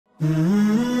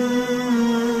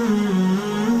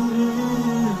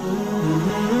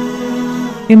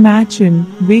Imagine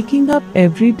waking up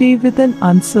every day with an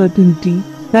uncertainty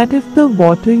that if the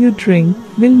water you drink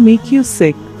will make you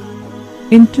sick.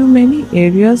 In too many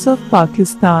areas of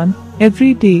Pakistan,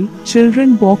 every day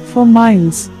children walk for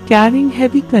miles, carrying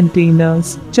heavy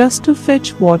containers just to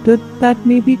fetch water that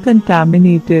may be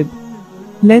contaminated.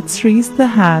 Let's raise the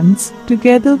hands.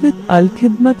 Together with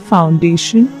Alkhidmat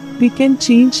Foundation, we can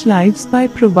change lives by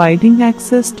providing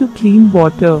access to clean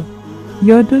water.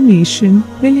 Your donation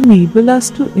will enable us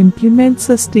to implement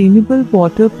sustainable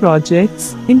water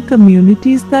projects in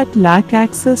communities that lack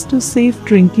access to safe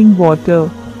drinking water.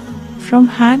 From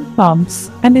hand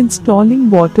pumps and installing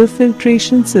water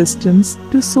filtration systems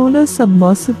to solar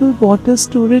submersible water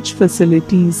storage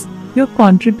facilities, your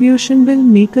contribution will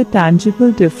make a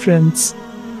tangible difference.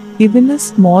 Even a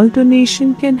small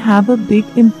donation can have a big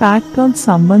impact on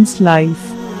someone's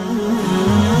life.